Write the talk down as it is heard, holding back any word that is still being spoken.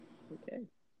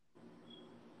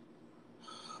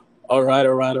All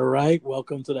right.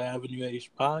 Welcome to the Avenue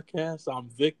H podcast. I'm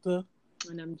Victor.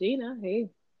 And I'm Gina. Hey,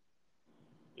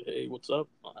 Hey, what's up?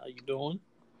 How you doing?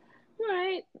 all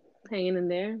right, hanging in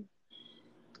there.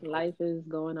 Life is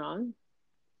going on.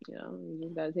 You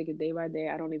just gotta take it day by day.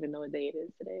 I don't even know what day it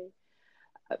is today.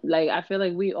 Like, I feel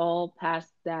like we all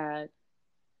passed that.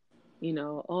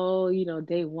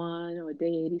 Day one or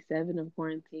day 87 of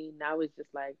quarantine. Now it's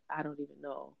just like I don't even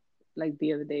know. Like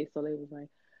the other day, Soleil was like,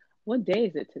 "What day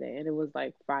is it today?" And it was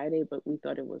like Friday, but we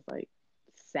thought it was like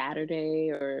Saturday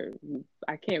or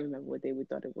I can't remember what day we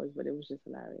thought it was, but it was just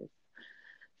hilarious.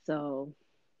 So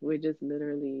we're just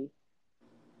literally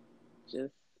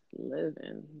just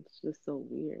living. It's just so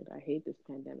weird. I hate this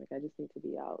pandemic. I just need to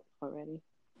be out already.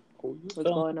 Oh, you What's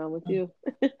telling going on with me? you?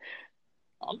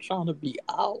 I'm trying to be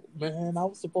out, man. I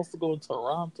was supposed to go in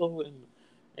Toronto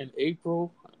in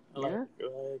April. Yeah.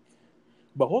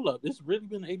 But hold up. It's really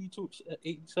been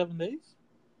 87 days?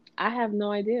 I have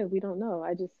no idea. We don't know.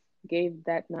 I just gave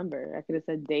that number. I could have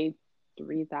said day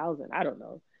 3,000. I don't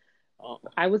know. Uh,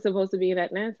 I was supposed to be in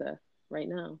Atlanta right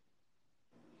now.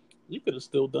 you could have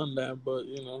still done that, but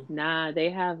you know. Nah, they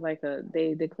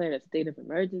declared a state of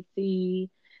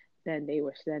emergency. Then they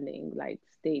were sending like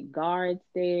state guards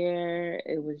there.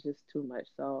 It was just too much.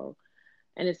 So,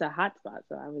 and it's a hot spot.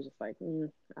 So I was just like,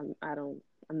 I'm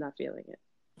not feeling it.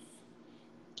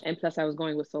 And plus, I was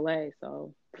going with Soleil,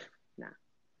 so nah.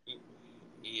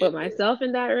 Yeah. Put myself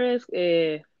in that risk,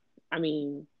 I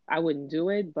mean, I wouldn't do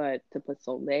it, but to put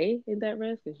Soleil in that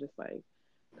risk is just like,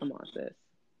 come on,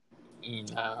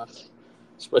 sis. Nah.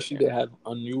 Especially Yeah. they had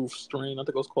a new strain. I think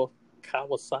it was called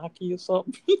Kawasaki or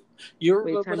something. You Wait,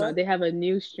 remember time out. that? They have a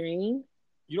new strain.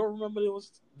 You don't remember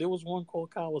there was one called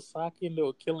Kawasaki and they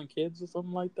were killing kids or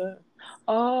something like that?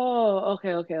 Oh,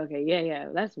 okay. Yeah, yeah.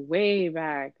 That's way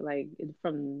back, like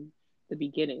from the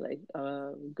beginning, like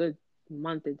a good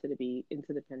month into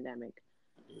the pandemic.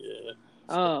 Yeah.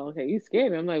 So, Oh, okay. You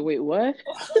scared me. I'm like, wait, what?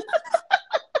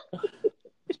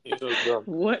 it was, um,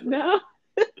 What now?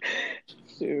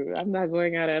 Shoot, I'm not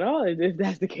going out at all if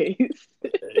that's the case.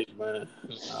 hey, man.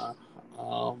 Nah,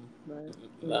 um, But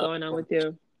what's nah. going on with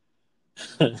you?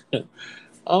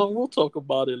 We'll talk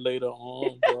about it later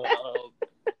on, but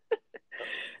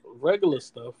regular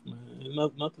stuff,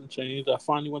 man. Nothing changed. I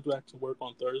finally went back to work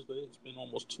on Thursday. It's been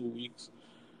almost 2 weeks.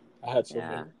 I had some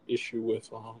Yeah. issue with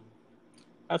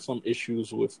had some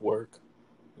issues with work,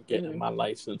 getting Hmm. my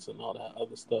license and all that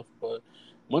other stuff. But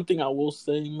one thing I will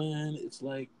say, man, it's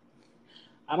like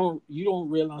you don't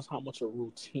realize how much a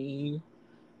routine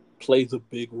plays a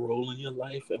big role in your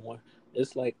life, and when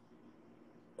it's like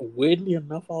weirdly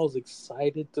enough, I was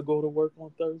excited to go to work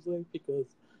on Thursday because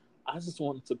I just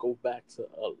wanted to go back to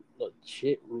a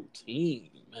legit routine,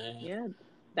 man. Yeah,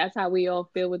 that's how we all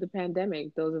feel with the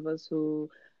pandemic. Those of us who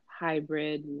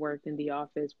hybrid worked in the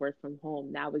office, work from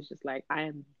home. Now it's just like I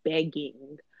am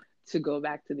begging to go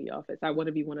back to the office. I want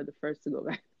to be one of the first to go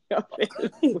back to the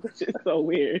office, which is so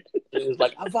weird. It's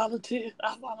like I volunteer,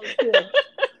 I volunteer.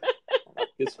 Like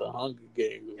it's a Hunger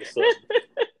Games or something.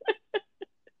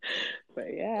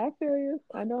 But yeah, I feel you.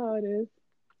 I know how it is.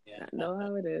 Yeah, I know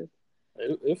how it is.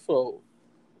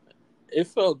 it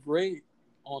felt great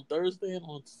on Thursday and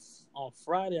on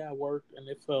Friday I worked and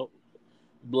it felt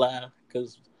blah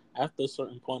because after a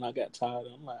certain point I got tired.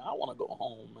 I'm like, I want to go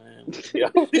home, man. Yeah,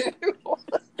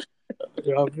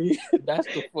 you know what I mean. That's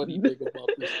the funny thing about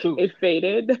this too. It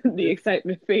faded. The If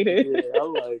excitement faded. Yeah, I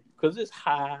like because it's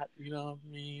hot. You know what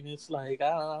I mean? It's like I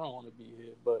don't want to be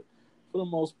here, but for the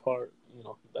most part,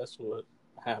 that's what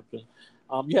happened.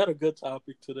 You had a good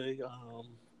topic today.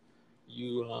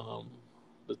 You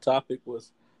the topic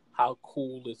was how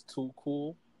cool is too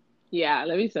cool. Yeah,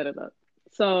 let me set it up.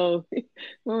 So,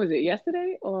 when was it?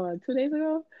 Yesterday or 2 days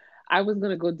ago? I was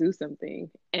gonna go do something,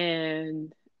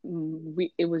 and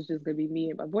we it was just gonna be me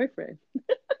and my boyfriend.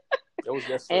 That was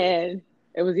yesterday. And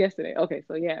it was yesterday. Okay,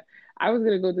 so yeah, I was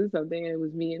gonna go do something, and it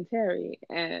was me and Terry.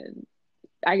 And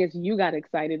I guess you got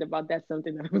excited about that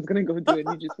something that I was gonna go do, and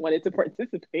you just wanted to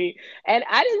participate. And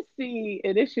I didn't see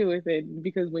an issue with it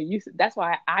because that's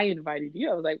why I invited you.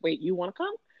 I was like, wait, you want to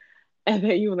come? And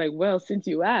then you were like, well, since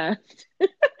you asked,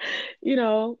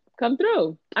 come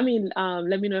through. I mean,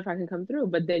 let me know if I can come through.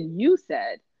 But then you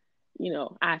said,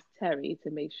 ask Terry to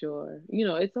make sure,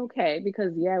 it's okay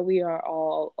because, yeah, we are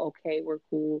all okay. We're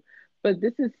cool. But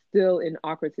this is still an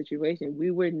awkward situation.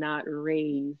 We were not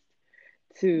raised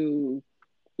to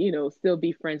still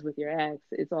be friends with your ex.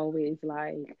 It's always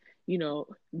like,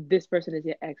 this person is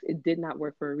your ex. It did not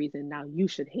work for a reason. Now you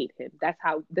should hate him.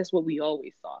 That's what we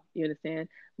always saw. You understand?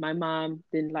 My mom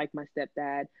didn't like my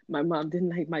stepdad. My mom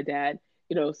didn't like my dad,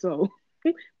 so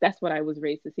That's what I was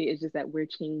raised to see. It's just that we're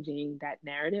changing that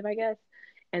narrative, I guess.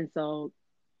 And so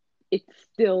it's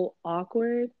still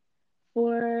awkward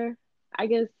for, I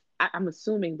guess, I'm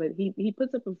assuming, but he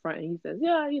puts up in front and he says,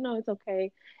 yeah, it's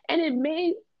okay. And it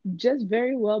may just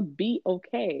very well be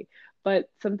okay. But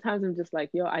sometimes I'm just like,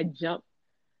 yo, I jump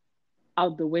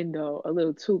out the window a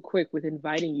little too quick with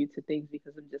inviting you to things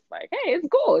because I'm just like, hey, it's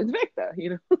cool, it's Victor.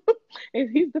 And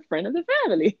he's the friend of the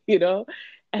family.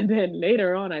 And then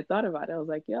later on, I thought about it. I was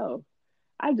like, yo,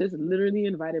 I just literally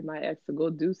invited my ex to go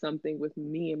do something with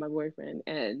me and my boyfriend.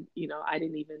 And, I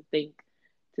didn't even think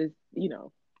to,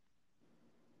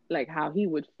 like how he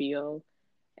would feel.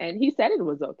 And he said it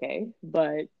was okay,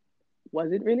 but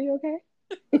was it really okay?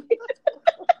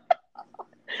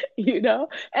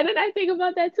 And then I think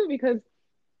about that too because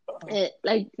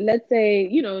like let's say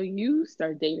you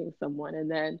start dating someone and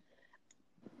then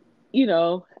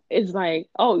it's like,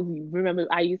 oh, remember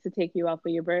I used to take you out for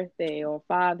your birthday or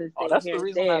Father's Oh, Day that's here the and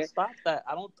reason I there. stopped that.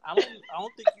 I don't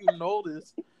think you know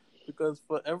this, because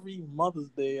for every Mother's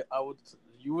Day,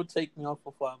 you would take me out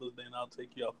for Father's Day, and I'll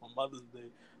take you out for Mother's Day.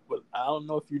 But I don't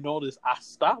know if you noticed, I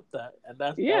stopped that, and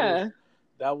Yeah,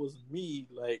 that was me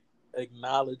like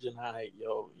acknowledging,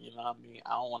 yo, you know what I mean?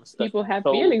 I don't want to step people on have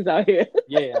toes. feelings out here.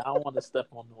 Yeah, I don't want to step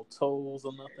on no toes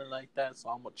or nothing like that. So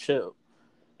I'm gonna chill.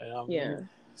 You know what I Yeah. mean?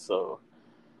 So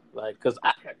like,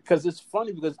 cause it's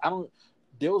funny because I don't.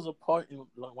 There was a part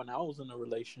like, when I was in a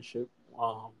relationship.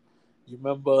 You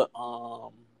remember? I,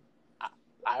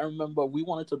 I remember we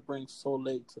wanted to bring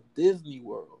Soleil to Disney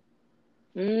World,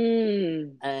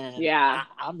 and Yeah.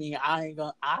 I mean, I ain't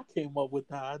gonna. I came up with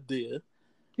the idea,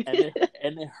 and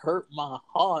it hurt my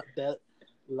heart that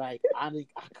like I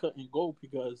couldn't go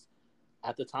because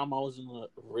at the time I was in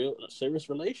a serious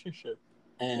relationship,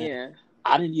 and Yeah.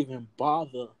 I didn't even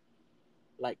bother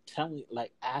like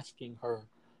asking her,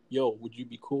 yo, would you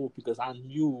be cool? Because I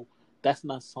knew that's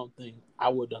not something I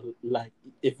would like.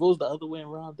 If it was the other way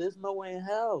around, there's no way in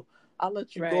hell I'll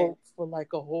let you Right. go for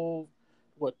like a whole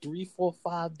 3, 4,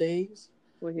 5 days.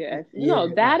 With your ex. Yeah,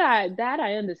 No, that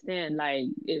I understand. Like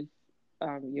if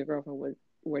your girlfriend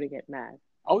were to get mad.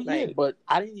 oh yeah, Like but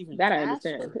I didn't even that I ask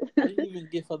understand. her. I didn't even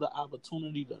give her the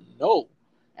opportunity to know,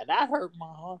 and that hurt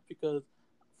my heart because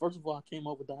first of all, I came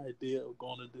up with the idea of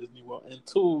going to Disney World, and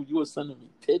two, you were sending me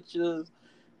pictures,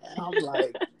 and I'm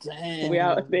like, We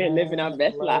out damn, there living our man,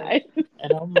 best like, life.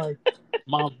 and I'm like,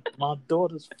 my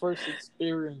daughter's first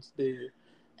experience there,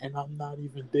 and I'm not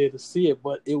even there to see it,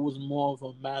 but it was more of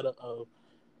a matter of,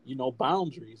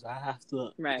 boundaries. I have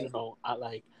to, Right. I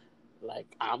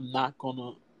like I'm not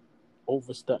gonna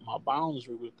overstep my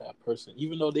boundary with that person,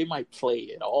 even though they might play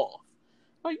it off.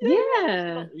 Like, yeah,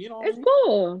 Yeah. you know what I It's mean?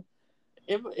 cool.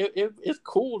 If it's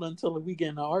cool until we get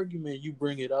in an argument, you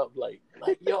bring it up like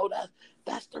yo,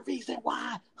 that's the reason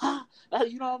why, huh?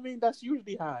 You know what I mean? That's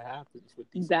usually how it happens with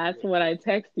these That's situations. what I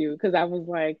text you because I was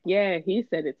like, yeah, he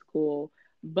said it's cool,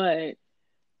 but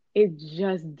it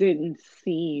just didn't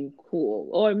seem cool.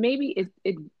 Or maybe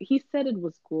it he said it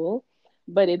was cool,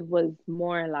 but it was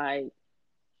more like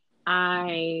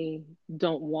I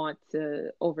don't want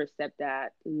to overstep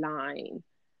that line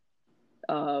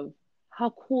of how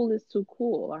cool is too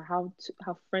cool or how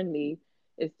friendly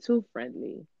is too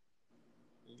friendly.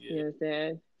 You Yeah,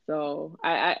 understand? So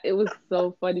I it was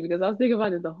so funny because I was thinking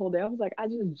about it the whole day. I was like, I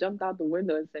just jumped out the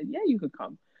window and said, yeah, you could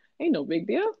come. Ain't no big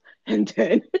deal. And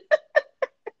then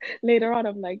later on,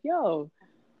 I'm like, yo,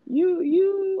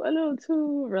 you a little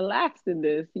too relaxed in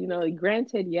this.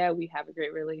 Granted, yeah, we have a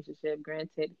great relationship.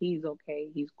 Granted, he's okay,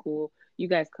 he's cool. You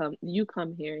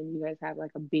come here and you guys have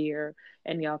like a beer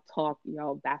and y'all talk,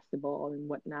 y'all basketball and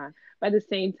whatnot. But at the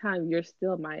same time, you're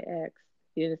still my ex.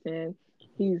 You understand?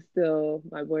 He's still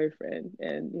my boyfriend,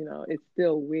 and it's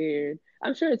still weird.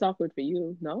 I'm sure it's awkward for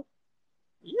you, no?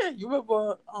 yeah. You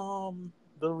remember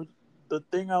the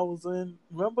thing I was in?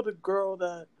 Remember the girl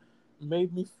that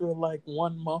made me feel like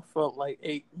 1 month felt like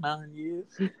 8, 9 years?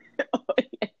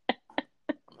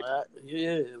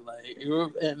 Yeah,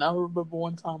 and I remember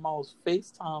one time I was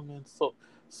FaceTiming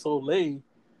Soleil,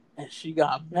 and she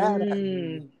got mad at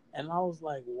me, Mm. and I was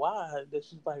like, "Why?" Then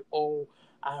she's like, "Oh,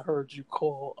 I heard you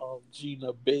call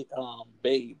Gina babe."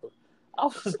 I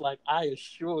was like, "I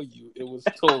assure you, it was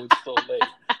towards Soleil.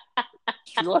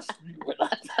 Trust me when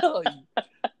I tell you,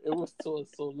 it was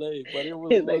towards Soleil, but it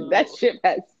was It's one like of that those." ship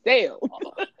has sailed.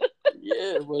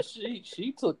 Yeah, but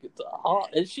she took it to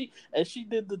heart, and she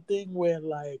did the thing where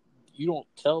like you don't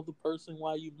tell the person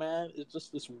why you mad. It's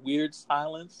just this weird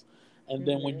silence, and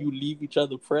then when Hmm. you leave each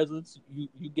other presents,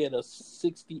 you get a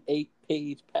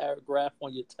 68-page paragraph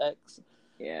on your text.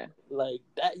 Yeah. Like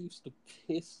that used to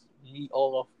piss me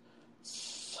off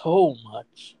so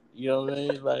much. You know what I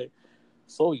mean? Like,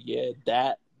 so yeah,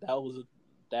 that was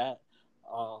that.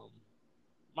 Um,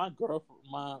 my girlfriend,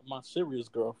 my serious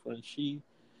girlfriend, she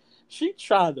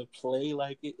tried to play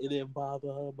like it didn't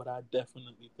bother her, but I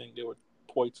definitely think there were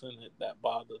points in it that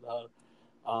bothered her.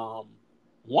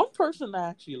 One person that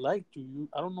actually liked you,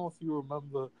 I don't know if you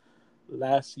remember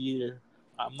last year.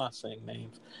 I'm not saying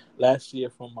names. Last year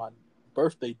from my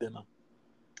birthday dinner,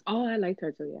 Oh, I liked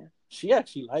her too. she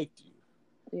actually liked you.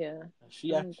 Yeah.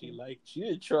 She Yeah. actually Okay. liked. She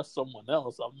didn't trust someone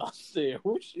else. I'm not saying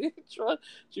who she didn't trust.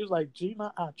 She was like,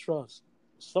 Gina, I trust.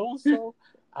 So and so,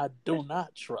 I do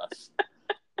not trust.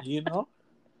 You know,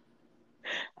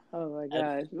 Oh my and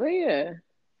gosh. But yeah.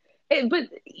 But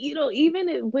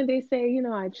even when they say,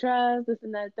 I trust this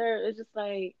and that third, it's just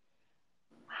like,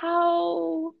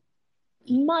 how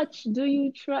much do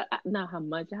you trust? Not how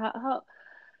much. How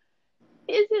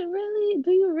is it really?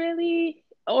 Do you really?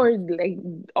 Or like,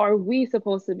 are we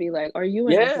supposed to be like? Are you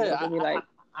and I yeah, supposed to be like?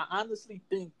 I honestly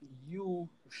think you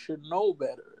should know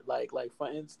better. Like for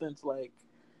instance, like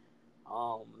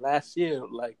last year,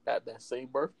 like that same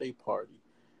birthday party,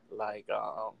 like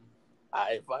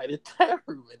I invited Terry,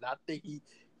 and I think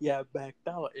he had backed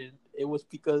out, and it was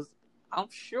because I'm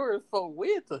sure it felt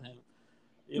weird to him.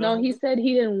 You know No, what I he mean? said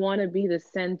he didn't want to be the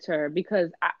center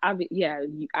because yeah,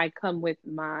 I come with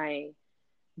my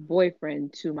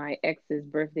boyfriend to my ex's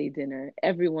birthday dinner.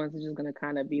 Everyone's just gonna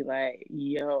kind of be like,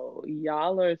 "Yo,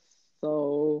 y'all are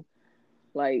so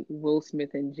like Will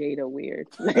Smith and Jada weird."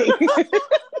 Like,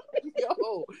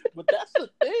 Yo, but that's the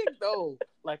thing though.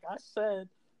 Like I said,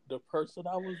 the person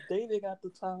I was dating at the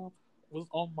time was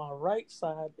on my right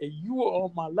side, and you were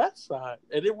on my left side,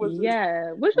 and it wasn't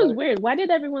yeah, which was like weird. Why did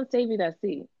everyone save you that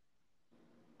seat?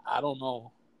 I don't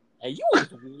know. And you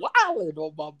was wilding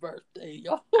on my birthday,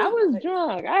 yo. I was Like,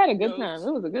 drunk. I had a good yo, time.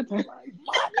 It was a good time. like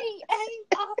money ain't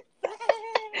a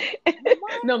thing.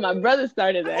 No, my Money brother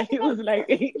started that. He ain't a was like,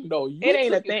 thing. "It No,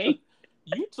 ain't a thing."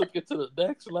 you took it to the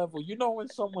next level. You know when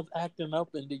someone's acting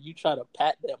up and then you try to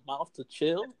pat their mouth to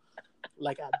chill?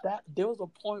 Like at that there was a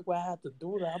point where I had to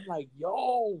do that. I'm like,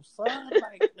 yo, son,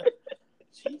 like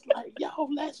she's like, yo,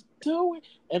 let's do it.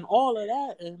 And all of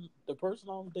that. And the person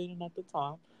I was dating at the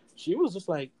time, she was just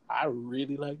like, I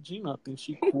really like Gina. I think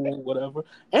she cool, whatever.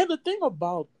 And the thing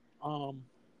about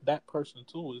that person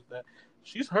too is that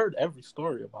she's heard every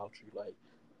story about you, like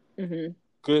Hmm.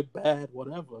 good, bad,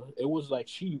 whatever. It was like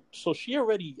she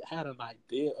already had an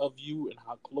idea of you and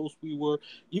how close we were,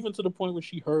 even to the point where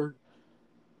she heard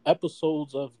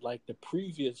episodes of like the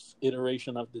previous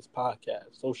iteration of this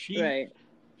podcast. So Right.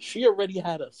 she already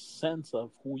had a sense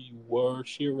of who you were.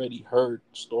 She already heard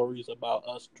stories about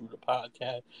us through the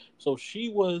podcast. So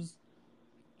she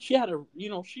had a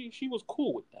she was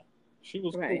cool with that. She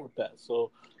was cool Right. with that.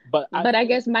 So, but I But I think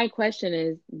guess my question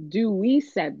is, do we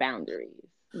set boundaries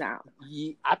now?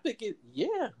 I think it.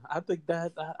 Yeah, I think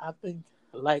that. I think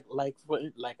like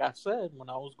I said when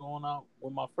I was going out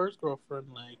with my first girlfriend,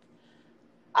 like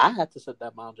I had to set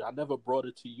that boundary. I never brought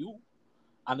it to you.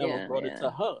 I never Yeah, brought it yeah.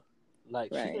 to her.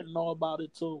 Like she Right. didn't know about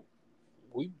it till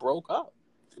we broke up.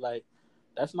 Like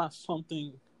that's not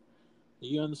something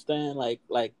you understand. Like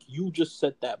you just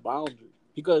set that boundary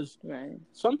because Right.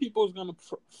 some people is gonna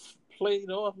play it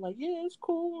off like, yeah, it's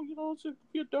cool. You know, it's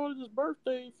your daughter's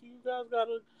birthday. If you guys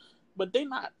gotta, but they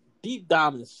not deep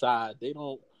down inside. They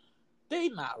don't. They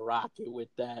not rocking with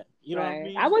that. You know what I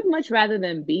Right. I mean? would much rather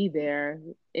them be there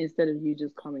instead of you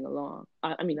just coming along.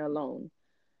 I mean, alone.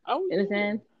 Oh You yeah.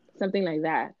 understand? Something like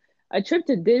that. A trip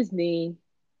to Disney,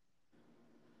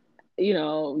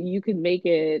 you could make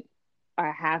it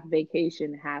a half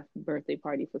vacation, half birthday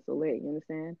party for Soleil. You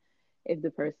understand? If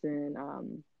the person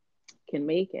can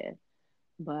make it.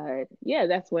 But yeah,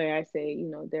 that's where I say,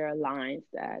 there are lines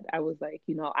that I was like,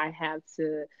 I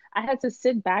had to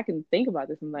sit back and think about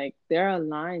this. I'm like, there are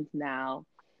lines now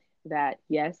that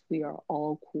yes, we are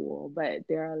all cool, but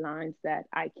there are lines that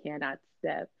I cannot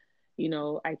step.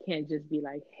 I can't just be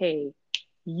like, hey,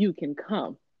 you can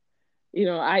come.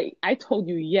 I told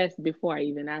you yes before I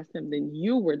even asked him. Then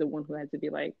you were the one who had to be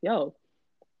like, yo,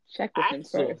 check with him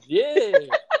Axel, first.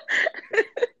 yeah.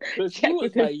 Cause you Check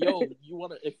with was him like, first. yo, you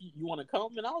wanna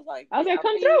come? And I was like, I was yeah, like, I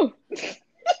come mean, through.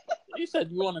 you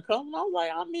said you wanna come? And I was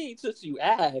like, I mean, since you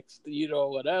asked,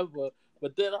 whatever.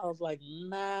 But then I was like,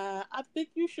 nah, I think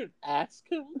you should ask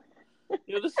him.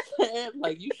 You understand?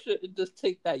 Like you shouldn't just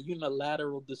take that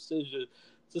unilateral decision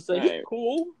to say he Right.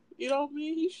 cool. You know what I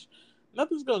mean?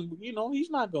 Nothing's gonna, he's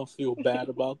not gonna feel bad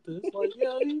about this. Like,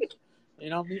 yeah, you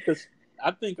know what I mean? Because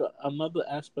I think another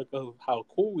aspect of how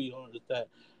cool we are is that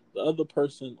the other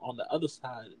person on the other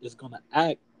side is gonna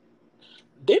act.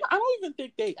 I don't even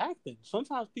think they acting.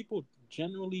 Sometimes people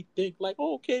generally think like,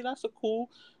 oh, okay, that's a cool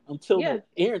until Yeah.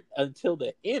 they're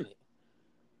in it.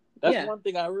 That's Yeah. one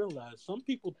thing I realized. Some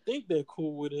people think they're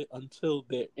cool with it until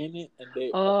they're in it, and they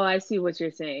Oh, I see what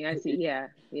you're saying. I see. Yeah.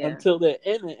 Yeah. until they're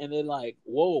in it, and they're like,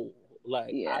 whoa, like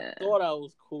I Yeah. thought I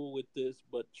was cool with this,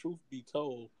 but truth be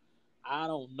told, I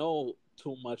don't know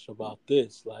too much about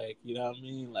this. Like, you know what I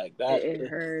mean? Like that. It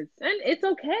hurts. And it's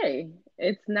okay.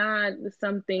 It's not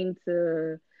something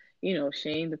to,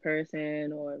 shame the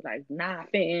person or like, nah,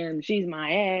 fam, she's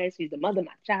my ass, she's the mother of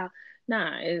my child.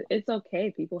 Nah, it's okay.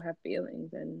 People have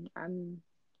feelings, and I'm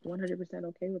 100%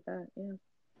 okay with that. Yeah.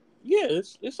 Yeah,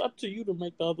 it's up to you to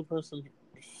make the other person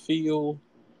feel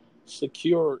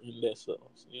secure in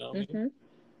themselves. You know what I mean?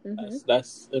 Mhm. Mhm.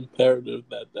 That's imperative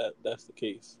that's the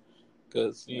case,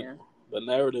 because Yeah. the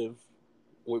narrative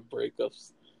with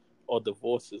breakups or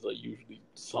divorces are usually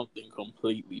something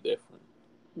completely different.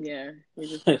 Yeah.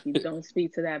 It's just like you don't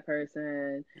speak to that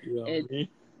person. You know what It's I mean?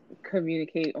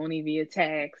 communicate only via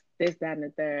text, this, that, and the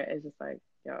third. It's just like,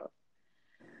 yo,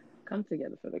 come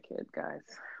together for the kids, guys.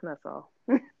 That's all.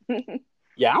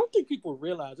 Yeah, I don't think people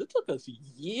realize it took us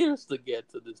years to get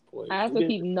to this point. I have to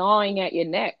keep gnawing at your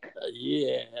neck.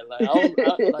 Yeah,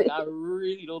 like I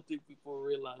really don't think people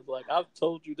realize. Like I've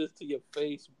told you this to your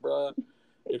face, bruh.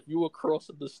 If you were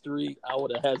crossing the street, I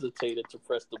would have hesitated to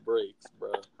press the brakes,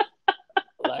 bruh.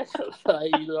 Like,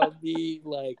 like you know what I mean?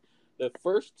 Like the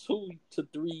first 2 to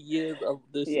 3 years of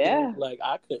this thing, Yeah. like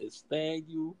I couldn't stand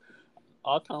you.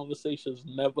 Our conversations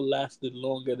never lasted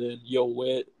longer than yo,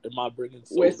 where am I bringing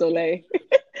With Soleil? Soleil.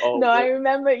 Oh, No, I where?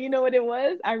 remember, you know what it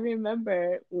was? I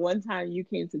remember one time you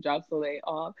came to drop Soleil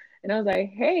off, and I was like,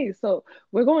 hey, so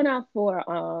we're going out for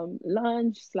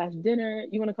lunch/dinner.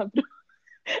 You want to come through?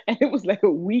 And it was like a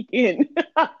weekend.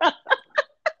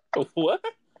 What?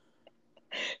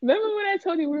 Remember when I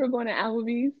told you we were going to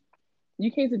Applebee's?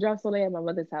 You came to drop Soleil at my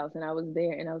mother's house, and I was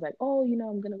there, and I was like, oh,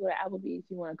 I'm gonna go to Applebee's.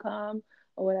 You want to come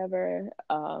or whatever?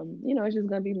 It's just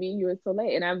gonna be me, you, and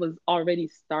Soleil. And I was already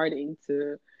starting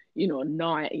to,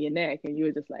 gnaw at your neck, and you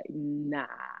were just like, nah.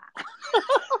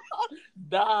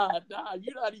 Nah,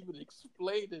 you're not even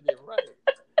explaining it right.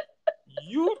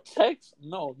 You text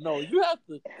no, you have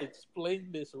to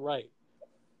explain this right.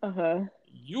 Uh-huh.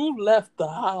 You left the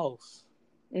house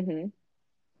Mhm.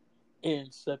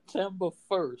 in September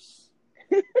 1st,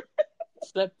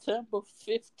 September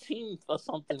 15th or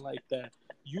something like that.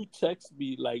 You text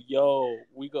me like, yo,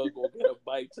 we gonna go get a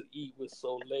bite to eat with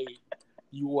Soleil.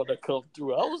 You wanna come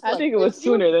through? I was I like, think it was is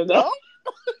you sooner than that. dumb?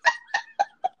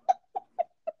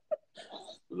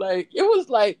 Like it was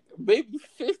like maybe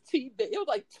 15 days. It was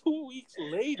like 2 weeks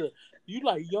later. You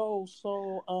like, yo,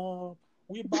 so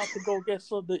we about to go get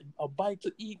a bite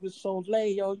to eat with Soleil.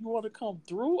 Yo, you wanna come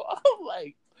through? I'm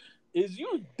like, is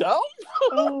you dumb?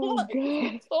 Oh Like, what are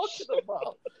you gosh. talking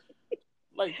about?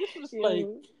 Like, this is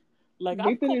Yo, like I'm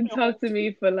Victor coming didn't home talk to to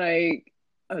me for like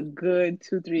a good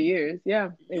 2, 3 years. Yeah,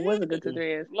 it was a good two, yeah. 3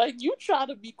 years. Like you try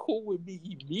to be cool with me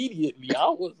immediately. I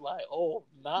was like, oh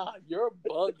nah, you're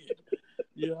bugging.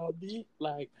 You know what I mean?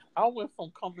 Like I went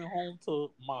from coming home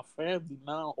to my family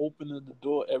now opening the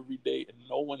door every day and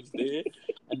no one's there,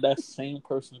 and that same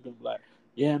person is gonna be like,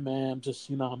 yeah, man, just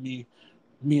you know what I mean.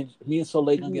 Me and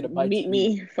Soleil gonna get a bite to Meet eat.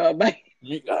 me for a bite.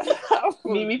 I Meet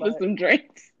was me for like, some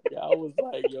drinks. yeah, I was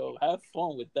like, yo, have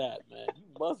fun with that, man. You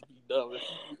must be dumb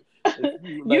if you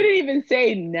You like. didn't even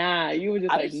say nah. You were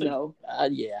just I like didn't say, no.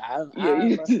 yeah, Yeah,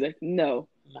 you were just like no.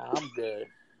 nah, I'm good.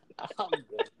 I'm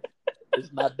good.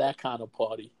 It's not that kind of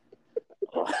party.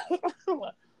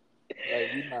 Like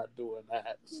we're not doing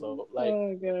that. So like,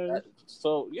 Oh gosh.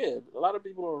 so yeah, a lot of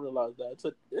people don't realize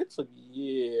that it's a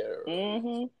year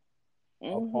Mhm.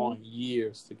 Mhm. upon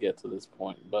years to get to this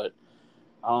point, but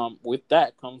with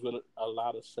that comes with a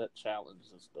lot of set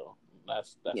challenges though.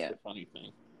 That's Yeah. the funny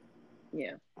thing.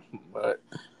 Yeah. But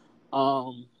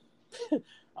um,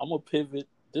 I'm gonna pivot.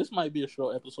 This might be a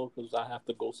short episode because I have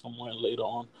to go somewhere later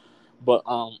on. But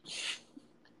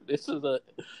this is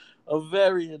a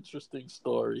very interesting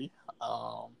story.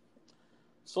 Um,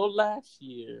 so last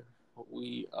year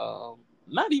we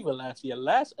not even last year,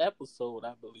 last episode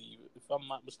I believe, if I'm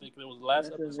not mistaken, it was the last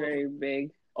That's a episode very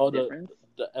big or difference.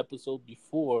 the episode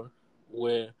before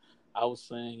where I was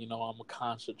saying, I'm gonna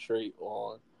concentrate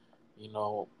on, you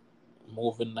know,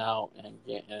 moving out and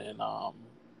getting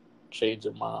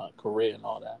changing my career and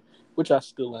all that, which I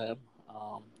still am.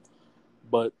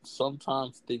 But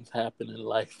sometimes things happen in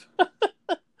life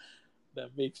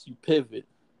that makes you pivot.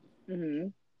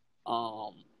 Mhm.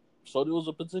 Um, so there was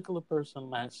a particular person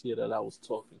last year that I was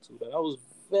talking to that I was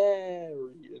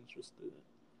very interested in.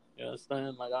 You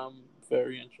understand? Like I'm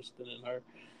very interested in her,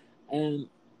 and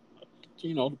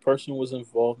the person was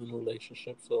involved in a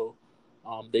relationship, so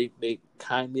they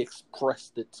kindly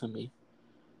expressed it to me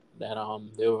that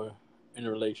they were in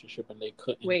a relationship and they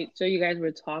couldn't. Wait, so you guys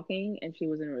were talking and she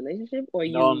was in a relationship, or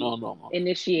No, you no, no, no,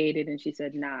 initiated and she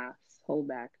said, "Nah, hold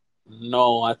back."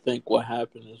 no. I think what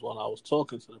happened is when I was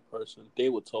talking to the person, they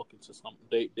were talking to some.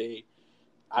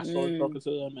 I started Mm, talking to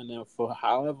them, and then for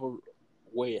however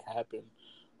way it happened,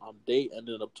 they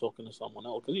ended up talking to someone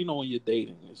else. Because when you're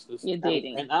dating, it's just, you're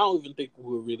dating. and I don't even think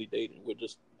we were really dating. We're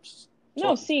just No,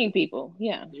 talking. seeing people.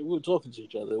 Yeah. We were talking to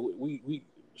each other. We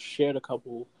shared a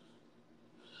couple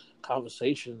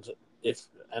conversations. If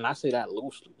and I say that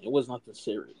loosely, it was nothing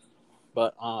serious.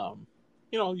 But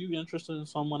you interested in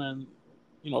someone, and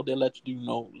they let you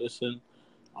know. Listen,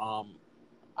 um,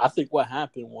 I think what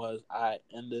happened was I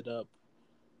ended up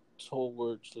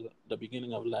towards the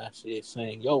beginning of last year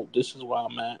saying, "Yo, this is where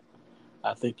I'm at.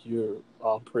 I think you're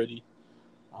pretty.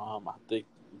 I think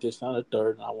this and the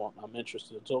third, and I'm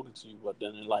interested in talking to you." But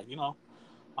then it's like,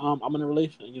 I'm in a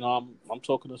relationship. I'm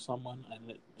talking to someone,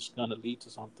 and it's gonna lead to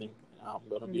something. I'm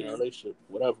gonna be in a Hmm. relationship,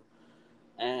 whatever.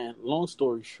 And long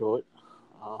story short,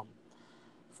 um,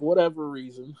 for whatever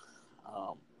reason,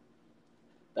 um,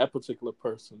 that particular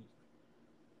person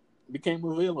became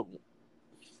available.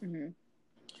 Hmm.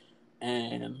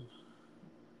 And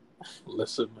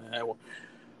listen, man,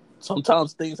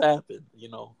 sometimes things happen,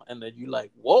 and then you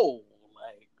like, whoa,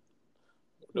 like,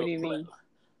 What do you mean?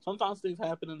 sometimes things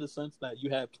happen in the sense that you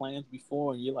had plans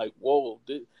before, and you're like, whoa,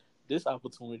 this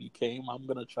opportunity came. I'm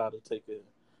gonna try to take it,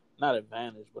 not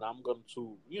advantage, but I'm going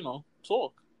to,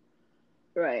 talk.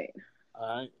 Right.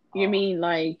 All right. You mean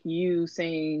like you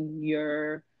saying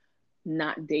you're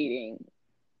not dating,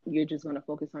 you're just gonna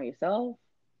focus on yourself,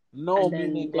 No, and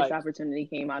then meaning this like opportunity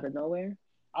came out of nowhere?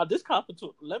 this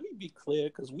competition. Let me be clear,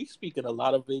 because we speak in a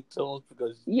lot of big tones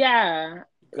Yeah,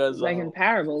 because like in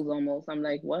parables almost. I'm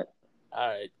like, what? all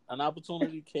right, an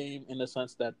opportunity came in the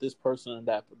sense that this person and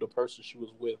that the person she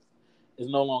was with is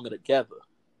no longer together.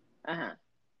 Uh-huh.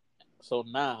 So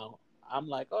now I'm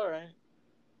like, all right,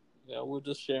 we're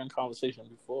just sharing conversation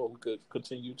before we could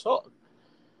continue talk.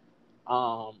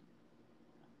 Um,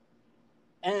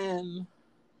 and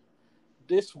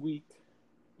this week,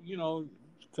 you know,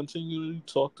 continue to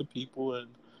talk to people and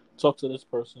talk to this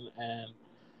person, and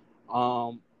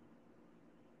um,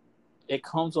 it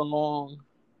comes along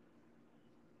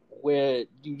where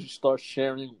you start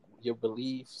sharing your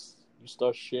beliefs, you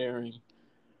start sharing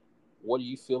what do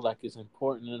you feel like is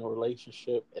important in a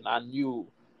relationship, and I knew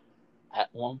at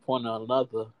one point or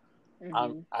another,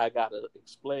 Hmm. I gotta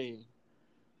explain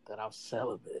that I'm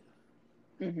celibate.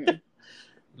 Hmm.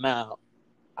 Now,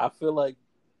 I feel like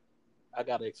I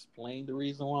gotta explain the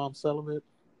reason why I'm celibate.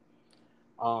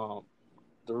 Um,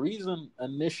 the reason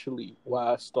initially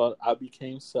why I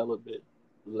became celibate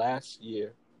last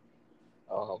year,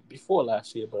 before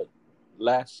last year, but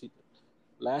last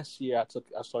last year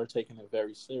I started taking it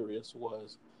very serious.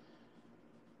 Was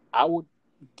I would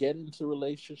get into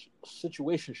relationship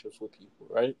situationships with people,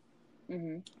 right?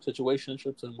 Hmm.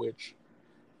 Situationships in which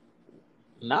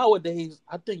nowadays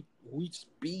I think we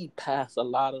speed past a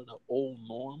lot of the old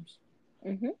norms.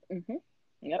 Hmm. Hmm.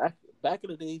 Yep. Back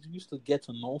in the days, you used to get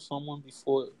to know someone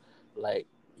before, like,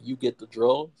 you get the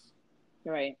draws.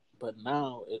 Right. But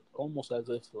now it's almost as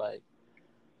if like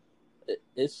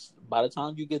it's by the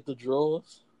time you get the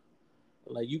draws,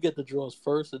 like you get the draws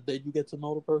first, and then you get to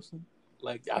know the person.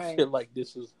 Like I Right. feel like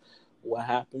this is what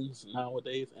happens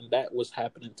nowadays, and that was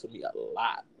happening to me a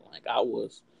lot. Like I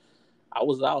was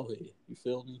out here. You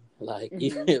feel me? Like Hmm.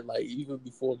 even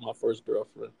before my first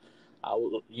girlfriend, I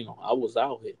was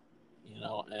out here.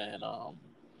 And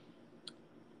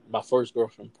my first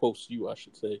girlfriend post you, I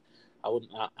should say, I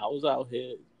was out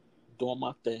here doing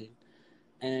my thing,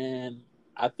 and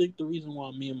I think the reason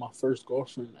why me and my first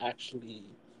girlfriend actually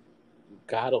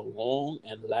got along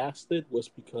and lasted was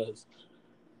because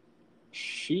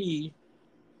she,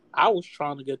 I was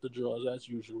trying to get the draws as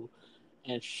usual,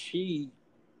 and she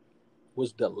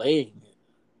was delaying it.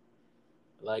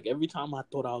 Like every time I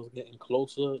thought I was getting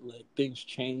closer, like things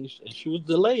changed, and she was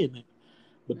delaying it.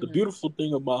 But the Hmm. beautiful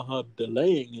thing about her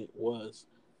delaying it was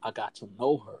I got to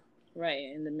know her.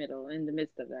 Right. In the middle, in the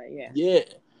midst of that. Yeah. Yeah.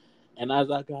 And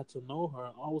as I got to know her,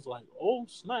 I was like, oh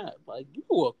snap, like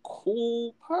you a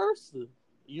cool person.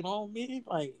 You know what I mean?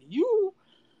 Like you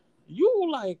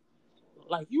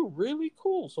like you really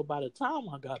cool. So by the time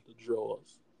I got the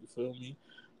drawers, you feel me?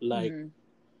 Like Hmm.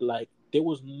 like there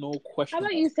was no How question.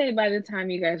 about you say by the time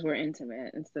you guys were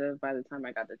intimate instead of by the time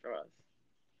I got the drawers?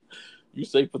 You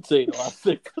say potato, I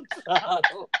say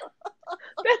potato.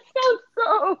 That sounds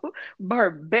so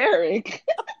barbaric.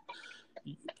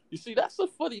 You see, that's a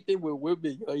funny thing with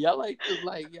women, yo. Y'all like to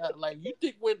you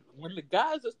think when the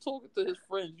guys is talking to his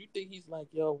friends, you think he's like,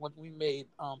 yo, when we made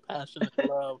Passionate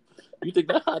Love, you think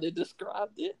that's how they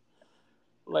described it?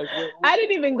 Like I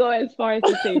didn't even go as far as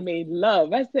to say made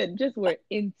love. I said just we're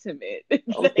intimate.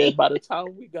 okay, by the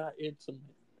time we got intimate,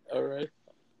 all right,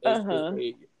 Uh-huh.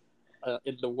 aka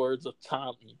in the words of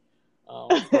Tommy,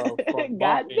 from Got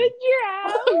Martin. the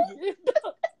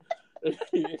job.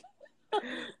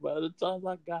 By the time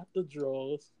I got the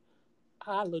draws,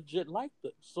 I legit liked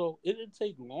it. So it didn't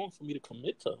take long for me to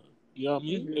commit to her. You know what I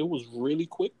mean? It was really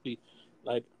quickly.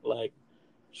 Like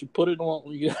she put it on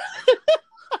me.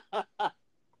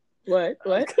 What?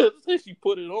 Because she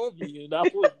put it on me, and I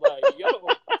was like, yo,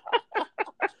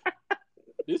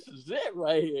 this is it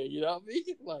right here. You know what I mean?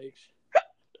 Like,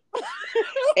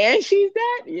 And she's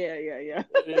that? Yeah.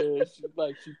 yeah,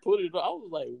 she put it on. I was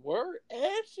like, word? And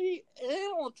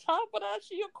on top of that,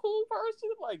 she a cool person?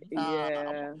 Like, nah,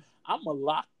 Yeah. I'm going to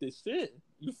lock this in.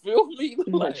 You feel me?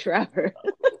 But Trevor.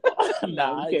 No,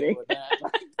 nah, I'm I ain't kidding. doing that.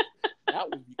 Like, that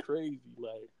would be crazy.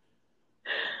 Like,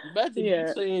 imagine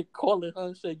Yeah. you calling her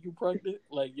and saying you pregnant.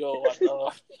 Like, yo,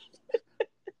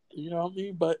 you know what I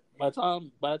mean? But by the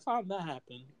time that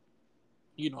happened,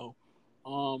 you know,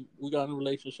 we got in a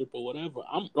relationship or whatever.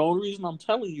 The only reason I'm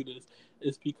telling you this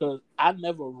is because I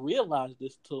never realized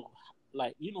this till,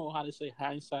 like, you know how they say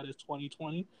hindsight is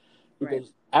 20/20. Right.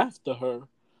 Because after her,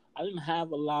 I didn't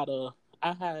have a lot of.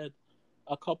 I had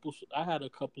a couple. I had a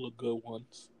couple of good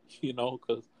ones, you know,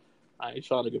 because I ain't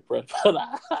trying to get pressed, but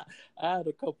I had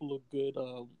a couple of good.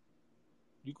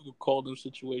 You could call them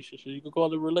situations, you could call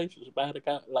them relationships. I had a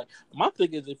kind like my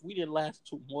thing is if we didn't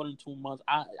last more than 2 months,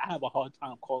 I have a hard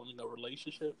time calling it a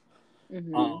relationship.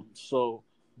 Mm-hmm. So,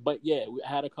 but yeah, we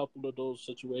had a couple of those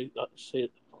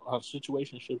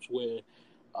situationships where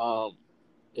um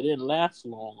it didn't last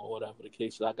long or whatever the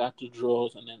case is. I got the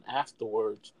draws, and then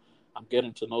afterwards, I'm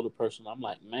getting to know the person. I'm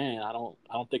like, man, I don't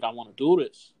think I want to do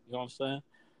this. You know what I'm saying?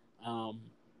 Um,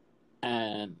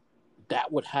 and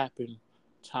that would happen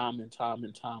time and time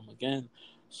and time again.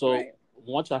 So Right.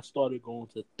 once I started going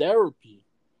to therapy,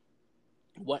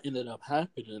 what ended up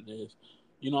happening is,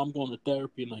 I'm going to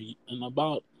therapy, in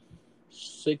about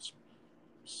six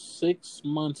 6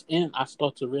 months in, I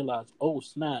start to realize, oh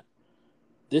snap,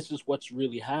 this is what's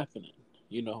really happening.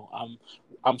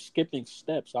 I'm skipping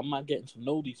steps. I'm not getting to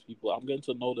know these people. I'm getting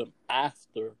to know them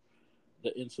after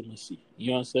the intimacy. You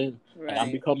know what I'm saying? Like I'm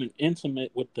Right. becoming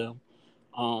intimate with them,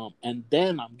 and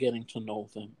then I'm getting to know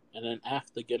them. And then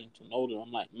after getting to know them,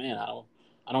 I'm like, man, I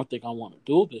don't think I want to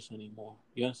do this anymore.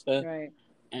 You understand? Right.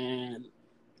 And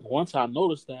once I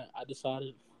noticed that, I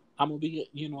decided I'm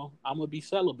gonna be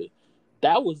celibate.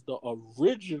 That was the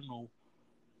original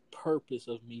purpose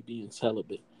of me being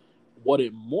celibate. What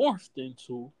it morphed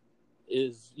into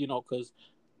is, because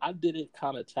I did it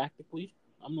kind of tactically.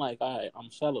 I'm like, all right,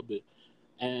 I'm celibate.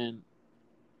 And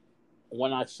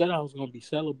when I said I was going to be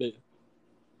celibate,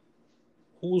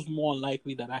 who's more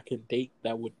likely that I can date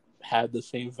that would have the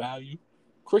same value?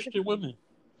 Christian Christian. women.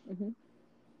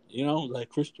 Mm-hmm. Like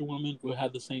Christian women would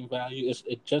have the same value.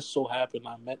 It just so happened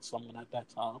I met someone at that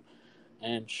time,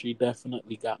 and she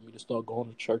definitely got me to start going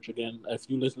to church again. If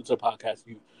you listen to the podcast,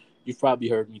 you've probably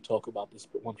heard me talk about this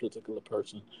one particular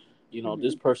person. This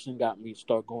Mm-hmm. person got me to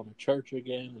start going to church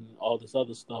again and all this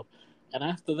other stuff. And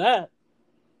after that,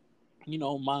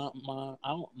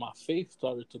 my faith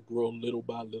started to grow little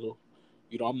by little.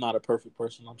 I'm not a perfect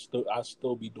person. I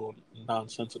still be doing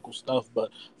nonsensical stuff,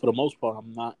 but for the most part,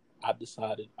 I'm not. I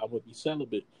decided I would be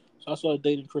celibate, so I started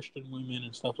dating Christian women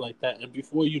and stuff like that. And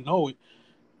before you know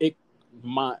it,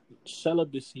 my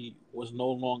celibacy was no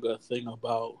longer a thing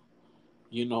about,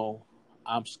 you know,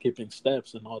 I'm skipping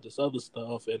steps and all this other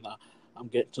stuff, and I'm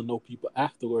getting to know people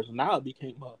afterwards. And now it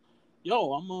became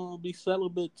I'm gonna be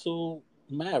celibate till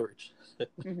marriage.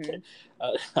 Mm-hmm.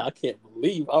 I can't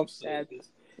believe I'm saying That's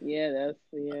this. yeah.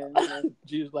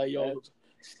 Jesus, like, That's yo,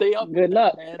 stay up with good that,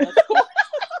 luck. man. That's cool.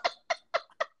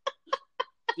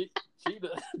 She,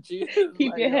 Jesus,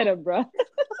 Keep like, your head yo, up, bro.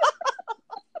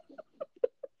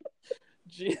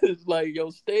 Jesus, like,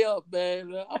 yo, stay up,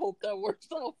 man. I hope that works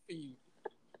out for you.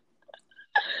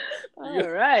 All Yeah,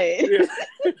 right. yeah,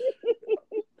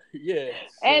 yeah.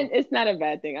 And So, it's not a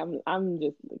bad thing. I'm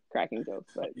just cracking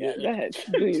jokes, but yeah, yeah, go ahead.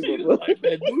 Do you, boo Jesus, boo? like,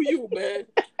 man, do you, man?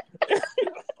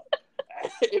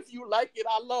 If you like it,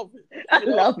 I love it. I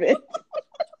love it.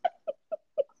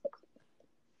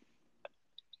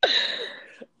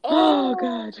 Oh Oh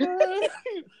God. man.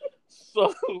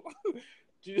 So,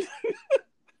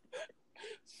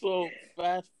 so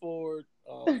fast forward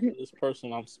to this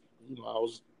person I was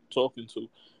talking to,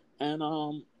 and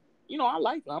I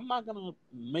like her. I'm not gonna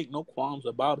make no qualms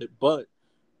about it. But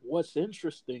what's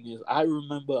interesting is I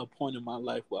remember a point in my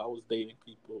life where I was dating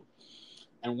people,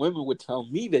 and women would tell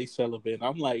me they celibate.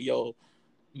 I'm like, yo,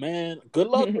 man, good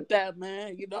luck with that,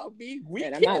 man. You know what I mean? We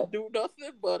And I'm can't out. do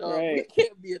nothing, but we Right.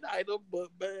 can't be an item. But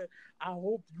man, I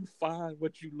hope you find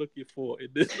what you're looking for in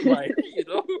this life.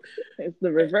 It's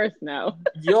the reverse now.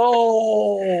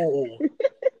 Yo.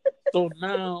 So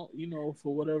now,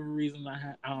 for whatever reason,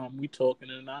 we talking,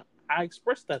 and I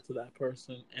expressed that to that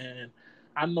person, and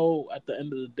I know at the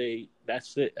end of the day,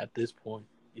 that's it. At this point,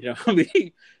 you know what I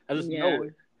mean? I just know Yeah.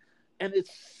 it, and it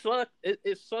sucks.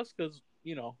 It sucks because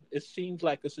it seems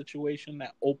like a situation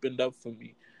that opened up for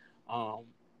me, um,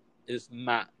 is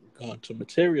not going to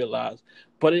materialize.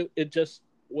 But it just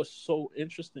was so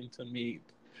interesting to me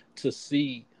to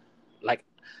see, like,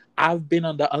 I've been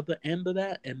on the other end of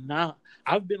that, and now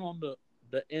I've been on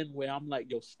the end where I'm like,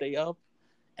 yo, stay up,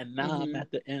 and now I'm Hmm.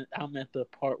 at the end. I'm at the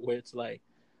part where it's like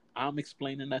I'm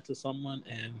explaining that to someone,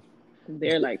 and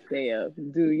They're like, stay up,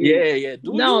 do you? yeah, yeah,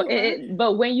 do No, you, man?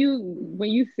 but when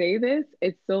you say this,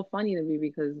 it's so funny to me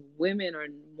because women are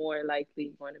more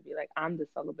likely going to be like, I'm the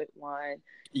celibate one,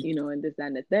 and this, that,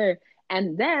 and the third.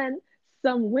 And then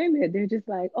some women, they're just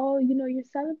like, oh, you're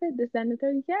celibate, this, that, and the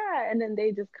third. Yeah. And then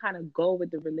they just kind of go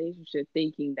with the relationship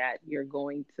thinking that you're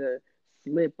going to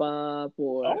slip up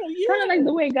or Oh kind of like the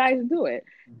yeah, way guys do it.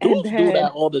 And dudes do that then,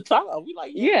 all the time. We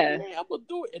like, yeah, yeah, I'm gonna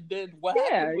do it, and then what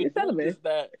yeah, happens you're with dudes is celibate.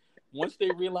 that once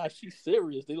they realize she's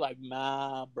serious, they like,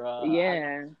 nah, bruh,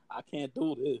 Yeah. I can't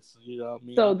do this. You know what I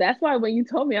mean? So that's why when you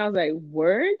told me, I was like,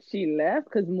 "Word, she left."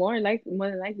 Because more than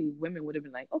likely, women would have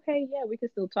been like, "Okay, yeah, we can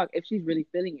still talk." If she's really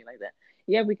feeling you like that,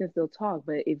 yeah, we can still talk.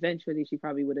 But eventually, she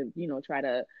probably would have, try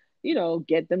to,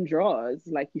 get them draws,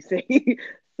 like you say.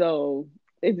 So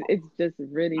it's just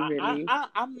really, really, really I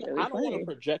don't want to funny.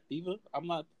 project either. I'm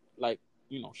not like,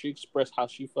 she expressed how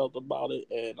she felt about it,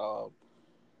 and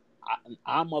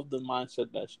I'm of the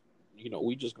mindset that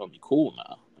we just gonna be cool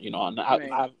now. And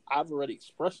Right. I've already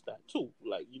expressed that too.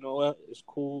 Like, you know what, it's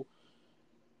cool.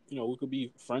 We could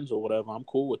be friends or whatever. I'm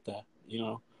cool with that.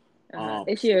 Uh-huh. So,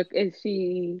 Is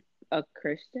she a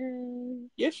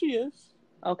Christian? yeah, she is.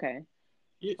 Okay.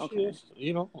 Yeah, she Okay. is.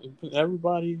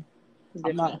 Everybody.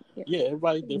 I'm not. Different. Yeah. Yeah,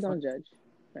 everybody different. Don't judge.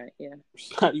 Right. Yeah.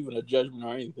 It's not even a judgment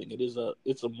or anything.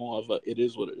 It's a more of a it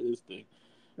is what it is thing.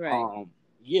 Right. Um,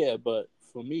 yeah, but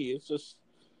for me, it's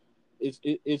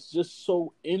just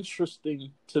so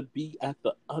interesting to be at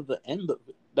the other end of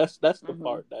it. That's the Uh-huh.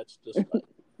 part that's just like,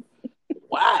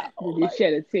 wow, Did you like,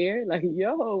 shed a tear? Like,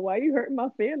 yo, why you hurting my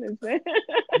feelings, man?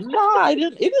 nah, it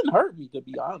didn't hurt me, to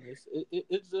be honest.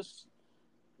 It's just,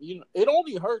 it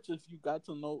only hurts if you got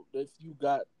to know, if you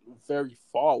got very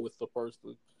far with the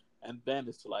person, and then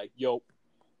it's like, yo,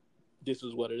 this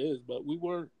is what it is. But we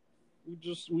weren't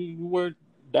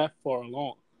that far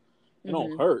along. It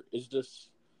don't Hmm. hurt. It's just,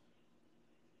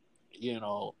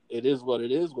 it is what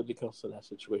it is when it comes to that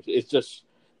situation. It's just,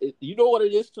 you know what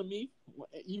it is to me.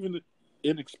 Even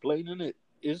in explaining it,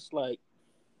 it's like,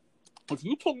 if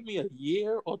you told me a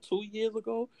year or 2 years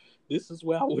ago, this is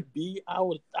where I would be, I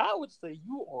would say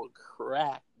you on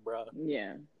crack, bro.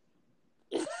 Yeah,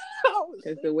 I would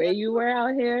because say the way that, you were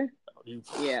out here, you,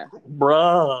 yeah.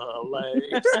 bruh,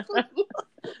 like,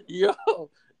 yo,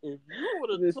 if you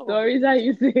would have The told me, stories I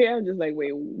used to hear, I'm just like,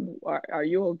 wait, are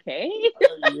you okay?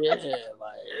 yeah,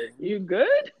 like, if You you, good?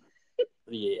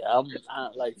 yeah,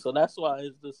 like, so that's why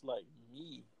it's just like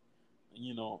me,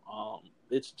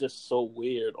 it's just so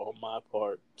weird on my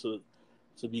part to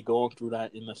be going through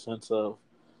that, in the sense of,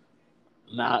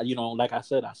 now, like I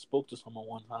said, I spoke to someone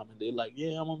one time, and they're like,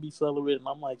 yeah, I'm gonna be celibate, and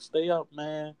I'm like, stay up,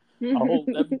 man. I hope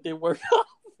everything works out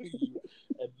for you.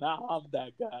 And now I'm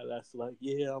that guy that's like,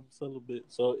 yeah, I'm celibate.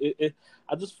 So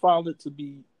I just found it to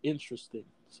be interesting,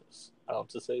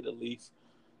 to say the least.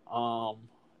 Um,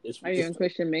 Are you it's in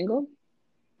Christian Mingle?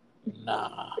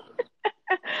 nah.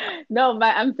 No,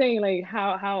 but I'm saying like,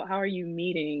 how are you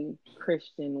meeting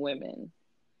Christian women?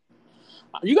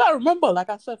 You gotta remember, like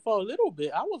I said, for a little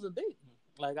bit, I wasn't dating.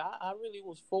 Like, I really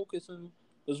was focusing,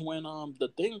 because when the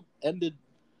thing ended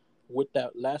with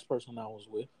that last person I was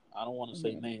with. I don't want to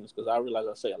say Hmm. names because I realize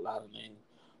I say a lot of names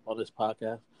on this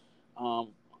podcast.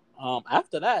 Um,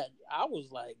 after that, I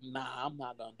was like, nah, I'm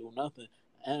not gonna do nothing,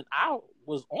 and I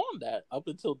was on that up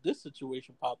until this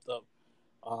situation popped up.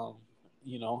 Um,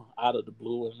 out of the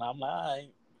blue, and I'm like, all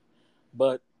right.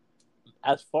 But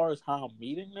as far as how I'm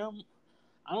meeting them,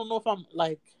 I don't know if I'm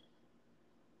like,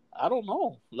 I don't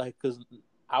know, like, because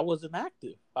I wasn't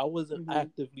active. I wasn't Hmm.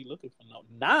 actively looking for no.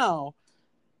 Now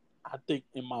I think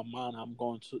in my mind, I'm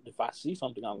going to, if I see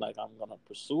something I like, I'm gonna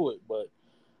pursue it. But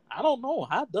I don't know.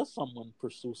 How does someone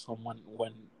pursue someone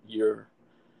when you're,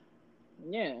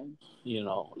 Yeah.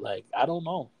 like, I don't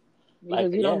know. Like,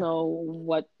 Because you don't yeah, know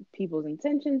what people's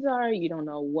intentions are. You don't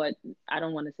know what, I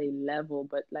don't want to say level,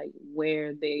 but like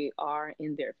where they are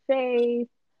in their faith.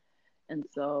 And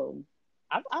so,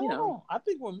 I you don't know, know. I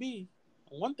think with me,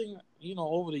 one thing,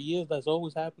 over the years that's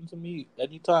always happened to me,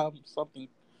 anytime something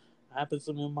happens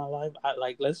to me in my life,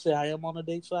 let's say I am on a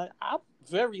date site, I'm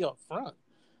very upfront.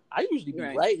 I usually be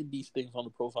right. writing these things on the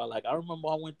profile. Like, I remember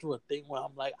I went through a thing where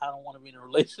I'm like, I don't want to be in a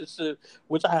relationship,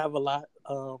 which I have a lot.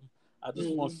 I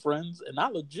just want Mm. friends, and I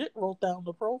legit wrote down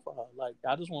the profile. Like,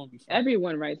 I just want to be friends.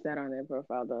 Everyone writes that on their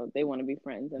profile, though. They want to be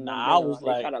friends, and then Nah, I later was on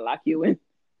they try like, to lock you in.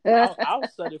 I'll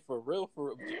set it for real. For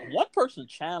real. One person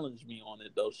challenged me on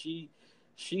it though. She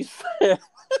said,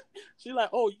 she like,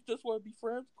 oh, you just want to be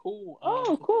friends? Cool.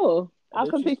 Oh, cool. And I'll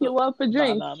then come she pick said, you up for nah,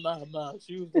 drinks. nah, nah, nah.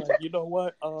 She was like, you know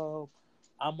what?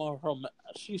 I'm a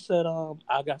She said,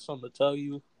 I got something to tell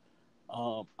you.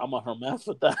 I'm a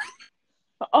hermaphrodite.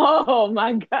 Oh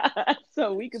my God.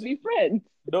 So we could be friends.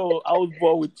 No, I was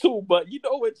born with two, but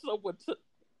when someone,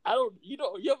 I don't, you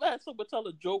ever had someone tell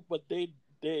a joke, but their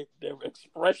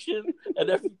expression and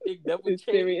everything never It's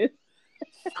changed. serious.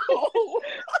 So,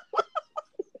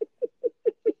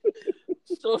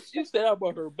 so she said I'm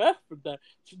a hermaphrodite.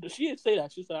 She didn't say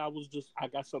that. She said I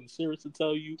got something serious to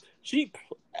tell you.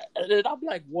 And then I'm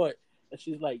like, what? And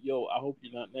she's like, yo, I hope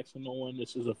you're not next to no one.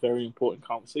 This is a very important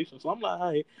conversation. So I'm like,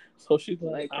 all right. So she's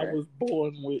like, Like I her. was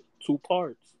born with two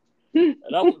parts. And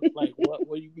I was like, what?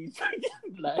 What do you mean?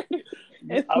 Like,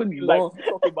 Es I mean, like, football. you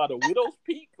talking about a widow's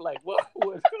peak? Like, what?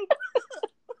 Like,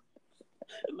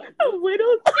 A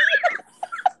widow's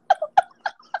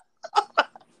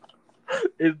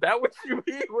is that what you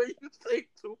mean when you say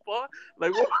two parts?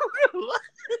 Like, what?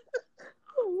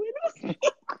 a widow's peak.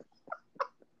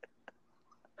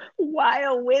 Why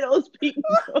a widow's peak?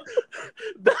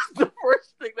 That's the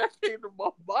first thing that came to my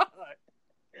mind.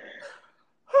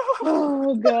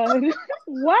 Oh God.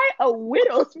 Why a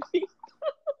widow's peak?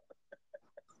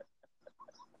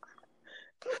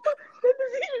 That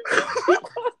doesn't even make sense.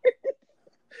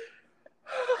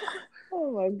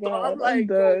 Oh my So I'm God. I'm like,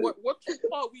 yo, done. what two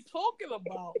part we talking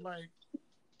about? Like,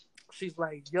 she's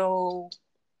like, yo,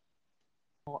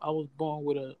 I was born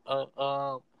with uh,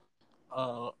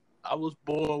 I was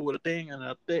born with a thing, and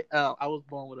I was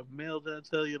born with a male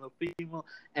genitalia and a female,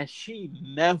 and she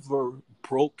never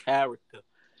broke character.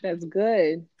 That's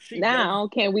good. She never, Now,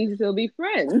 can we still be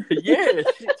friends? yeah.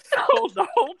 So the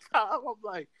whole time I'm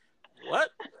like, what?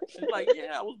 She's like,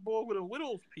 yeah, I was born with a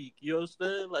widow's peak. You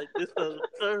understand? Like this,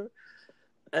 third.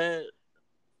 And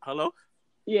hello,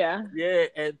 Yeah. yeah,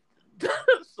 and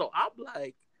so I'm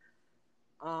like,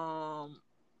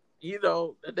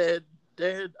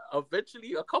 then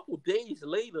eventually a couple days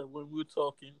later when we were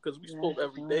talking, because we spoke That's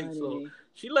every day, so funny.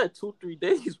 she let 2-3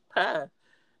 days pass,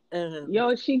 and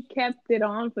Yo, she kept it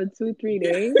on for 2-3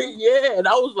 yeah, days. yeah, and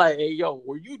I was like, hey, yo,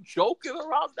 were you joking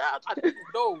around that? I didn't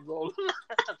know, bro.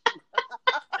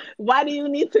 Why do you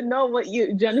need to know what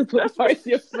you genital That's what parts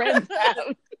your friends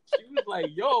have? she was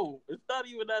like, yo, it's not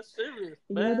even that serious,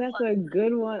 Yo, man. that's Like, a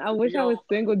good one. I wish I was yo,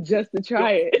 single just to yo,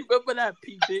 try it. you remember that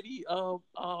P Diddy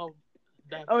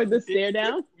that Oh, P the stare Diddy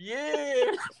thing? down?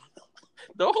 Yeah.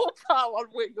 The whole time I'm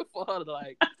waiting for her to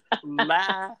like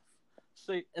laugh,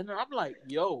 say, and then I'm like,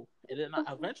 yo, and then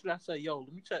eventually I say, yo,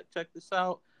 let me check this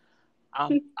out.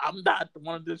 I'm not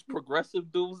one of these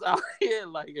progressive dudes out here.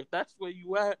 Like, if that's where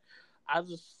you at, I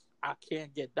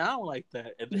can't get down like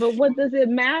that. And But what does it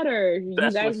matter? You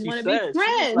that's guys what she want to be said. She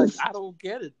was like, friends. I don't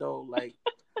get it though. Like,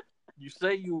 you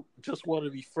say you just want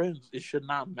to be friends. It should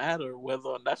not matter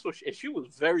whether. And that's what she was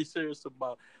very serious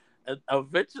about. And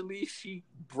eventually, she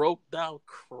broke down,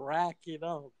 cracking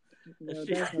up. Yo,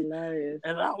 that's hilarious.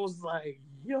 And I was like,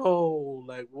 "Yo,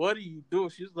 like, what are you doing?"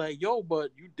 She's like, "Yo,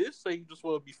 but you did say you just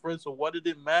want to be friends. So what did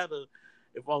it matter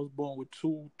if I was born with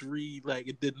 2, 3? Like,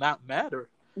 it did not matter,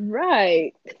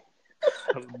 Right.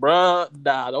 bruh.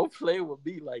 Nah, don't play with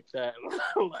me like that.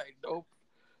 Like,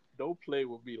 don't play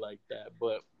with me like that.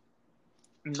 But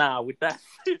nah, with that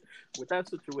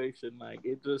situation, like,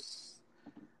 it just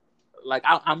like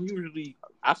I'm usually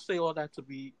I say all that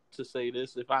to say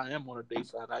this. If I am on a date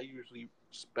side, I usually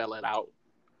spell it out.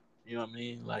 You know what I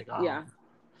mean? Like, Yeah.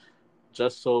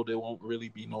 just so there won't really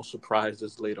be no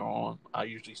surprises later on. I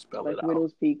usually spell Like it out.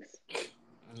 widow's peaks.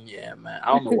 Yeah, man. I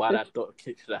don't know why that thought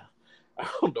I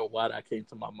don't know why that came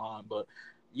to my mind, but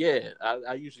yeah,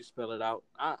 I usually spell it out.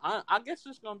 I guess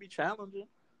it's gonna be challenging,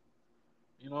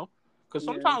 because Yeah.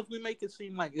 sometimes we make it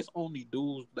seem like it's only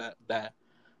dudes that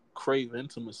crave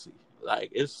intimacy.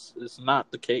 Like it's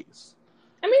not the case.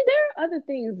 I mean, there are other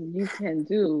things you can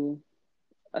do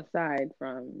aside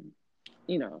from,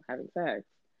 having sex.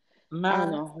 I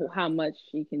don't Nah. know how much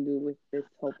you can do with this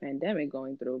whole pandemic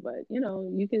going through, but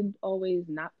you can always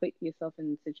not put yourself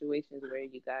in situations where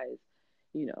you guys,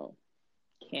 you know,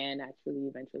 can actually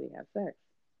eventually have sex.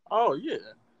 Oh yeah,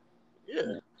 yeah.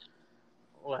 Yeah,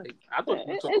 Like I thought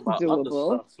you were talking it's about other doable.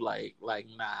 stuff. Like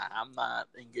nah, I'm not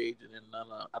engaging in none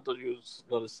of. I thought you was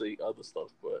gonna say other stuff,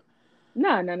 but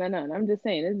No, no, no, no, no. I'm just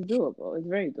saying it's doable. It's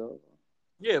very doable.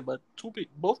 yeah, but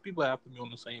both people have to be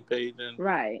on the same page, and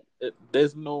Right.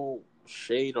 there's no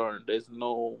shade or there's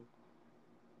no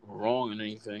wrong in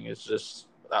anything. It's just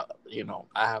I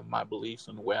have my beliefs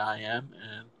and where I am,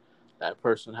 and that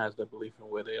person has their belief in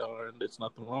where they are, and there's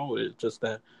nothing wrong with it. It's just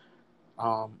that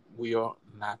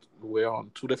we're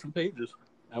on two different pages,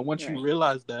 and once you Right.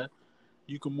 realize that,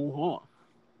 you can move on.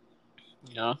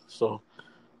 So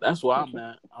that's where I'm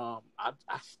at.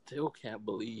 I still can't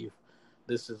believe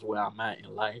this is where I'm at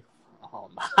in life.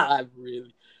 I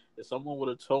really, if someone would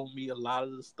have told me a lot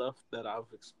of the stuff that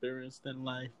I've experienced in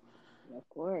life, Of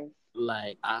course.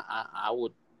 like I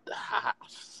would, I,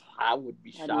 I would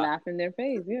be I'd shocked. laugh in their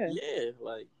face. Yeah. Yeah,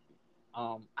 like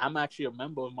I'm actually a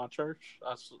member of my church.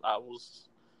 I was.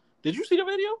 Did you see the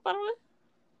video, by the way?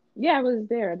 Yeah, I was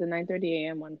there at the 9:30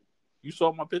 a.m. one. You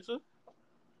saw my picture.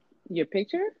 Your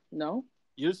picture? No.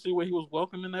 You see where he was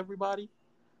welcoming everybody.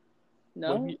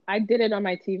 When No. he, I did it on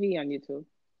my TV on YouTube.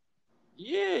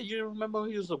 yeah, you remember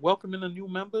he was welcoming the new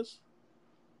members.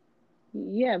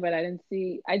 Yeah, but I didn't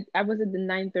see. I was at the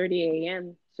 9:30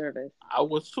 a.m. service. I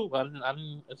was too. I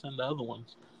didn't attend the other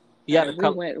ones. He All had right, a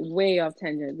we went way off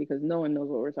tangent because no one knows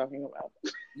what we're talking about.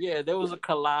 yeah. There was a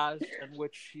collage in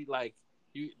which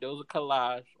there was a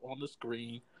collage on the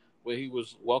screen where he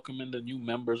was welcoming the new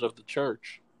members of the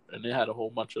church, and they had a whole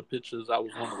bunch of pictures. I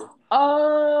was one of them.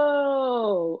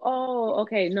 Oh,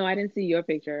 okay. No, I didn't see your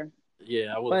picture,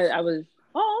 Yeah, I but was. I was.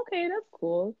 Oh, okay. That's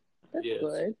cool. That's Yes.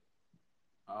 good.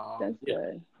 That's Yeah.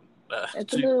 good.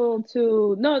 It's a She, little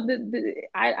too. No,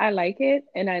 I like it,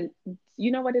 and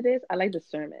you know what it is? I like the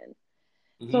sermon.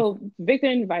 mhm. So Victor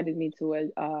invited me to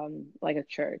a like a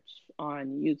church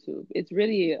on YouTube. It's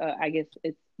really I guess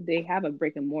it's they have a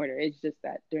brick and mortar. It's just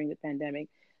that during the pandemic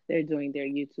they're doing their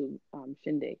YouTube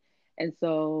shindig. And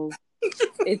so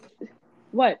it's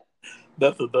what?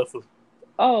 That's a.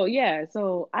 Oh yeah,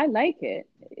 so I like it,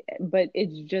 but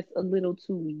it's just a little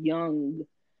too young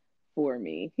for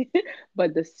me.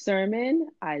 But the sermon,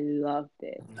 I loved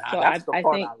it. Nah, So that's the I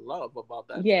part think I love about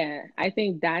that church. yeah, I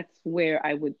think that's where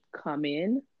I would come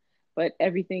in, but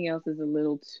everything else is a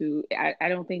little too. I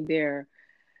don't think they're.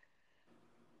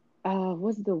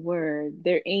 What's the word?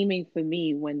 They're aiming for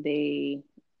me when they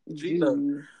Gina,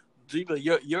 do. Gina,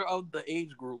 you're of the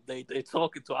age group they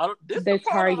talking to. I don't. This is the They're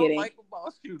part I don't targeting. like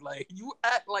about you. Like you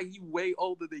act like you way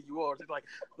older than you are. It's like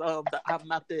I'm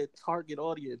not their target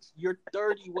audience. You're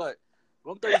 30. What?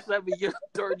 I'm 37. You're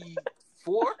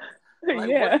 34. Like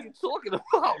what are Yeah. you talking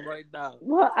about right now?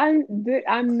 Well,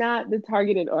 I'm not the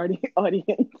targeted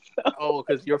audience. Oh,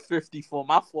 because you're 54.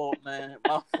 My fault, man.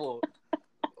 My fault.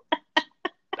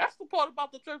 That's the part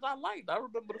about the church I liked. I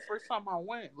remember the first time I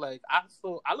went. Like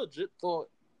I legit thought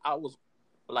I was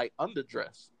like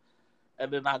underdressed.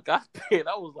 And then I got there and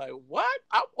I was like, what?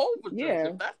 I'm overdressed. Yeah.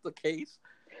 If that's the case,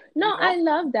 No, you know? I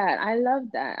love that. I love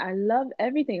that. I love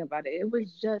everything about it. It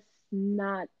was just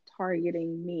not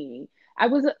targeting me. I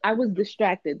was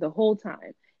distracted the whole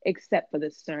time except for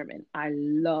the sermon. I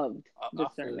loved the I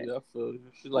feel sermon. you. I feel you.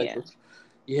 She's like, Yeah.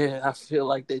 yeah, I feel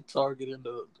like they targeting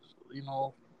the, you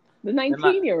know, The they're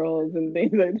not, 19-year-olds and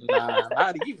things like nah, that.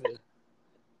 not even.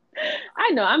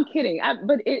 I know, I'm kidding.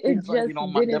 But it He's like, just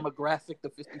my didn't. demographic, the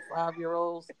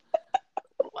 55-year-olds,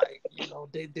 like,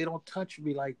 they don't touch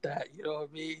me like that. You know what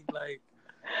I mean? Like,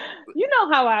 You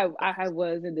know how I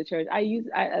was in the church. I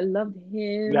loved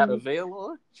you had a hymns. veil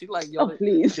on? She like, yo, Oh,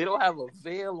 please. they don't have a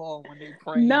veil on when they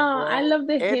praying, No, I bro. love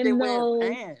the And they wearing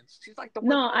hymnals. pants. She's like, the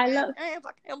women No, are wearing pants.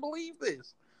 I can't believe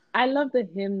this. I love the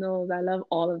hymnals. I love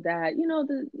all of that.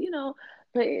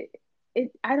 But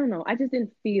I don't know. I just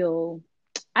didn't feel.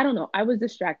 I don't know. I was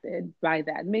distracted by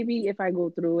that. Maybe if I go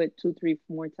through it two, three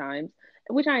more times,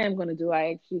 which I am going to do,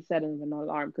 I actually set an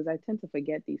alarm because I tend to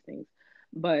forget these things,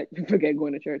 but forget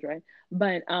going to church, right?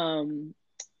 But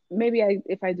maybe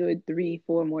if I do it three,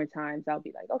 four more times, I'll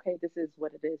be like, okay, this is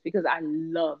what it is. Because I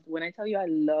loved when I tell you I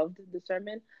loved the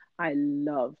sermon, I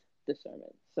loved the sermon.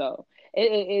 So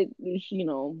it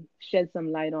shed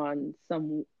some light on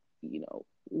some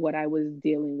what I was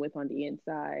dealing with on the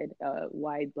inside,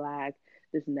 white, black,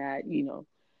 this and that.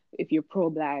 if you're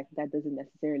pro-black, that doesn't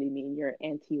necessarily mean you're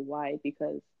anti-white.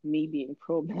 Because me being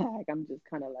pro-black, I'm just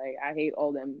kind of like, I hate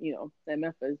all them, them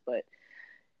efforts. But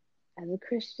as a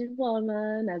Christian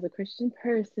woman, as a Christian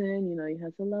person, you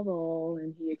have to love all.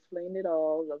 And he explained it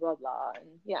all, blah blah blah.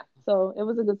 And yeah, so it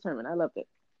was a good sermon. I loved it.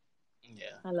 Yeah.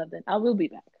 I loved it. I will be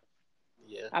back.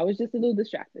 Yeah. I was just a little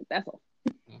distracted. That's all.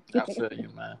 I feel you,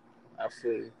 man. I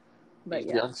feel you. But These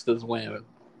yeah, youngsters wearing,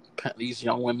 these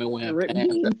young women wearing rip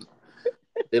pants. jeans.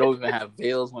 They don't even have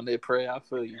veils when they pray. I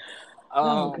feel you.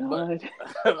 Oh But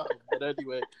God. but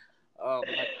anyway,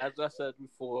 like as I said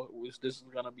before, this is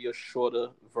gonna be a shorter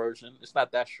version. It's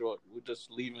not that short. We're just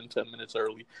leaving 10 minutes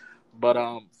early. But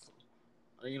Yeah.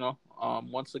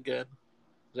 once again,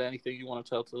 is there anything you want to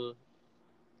tell to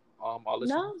our No,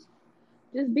 listeners?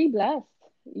 just be blessed.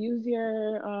 Use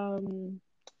your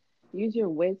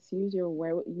wits, use your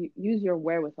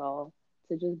wherewithal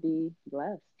to just be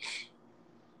blessed.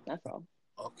 That's all.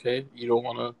 Okay, you don't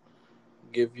want to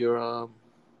give your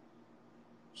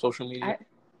social media. I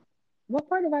What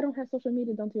part of I don't have social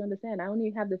media don't you understand? I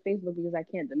only have the Facebook because I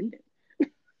can't delete it.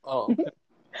 Oh, okay.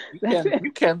 You That's can it.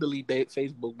 you can delete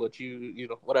Facebook, but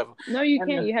whatever. No, you And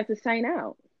can't. You have to sign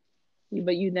out.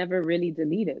 But you never really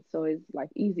delete it. So it's like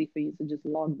easy for you to just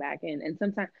log back in. And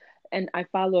sometimes, and I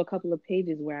follow a couple of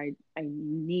pages where I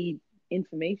need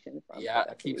information from. So yeah, I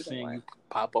that's the keep reason seeing why. you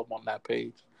pop up on that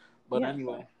page. But Yeah.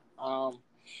 anyway, So um,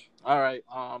 all right.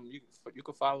 You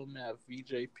can follow me at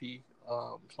VJP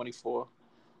 24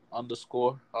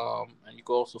 underscore. And you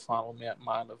can also follow me at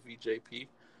mine of VJP. It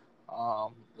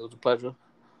was a pleasure.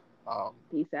 Um,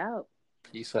 peace out.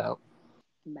 peace out.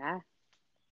 Bye.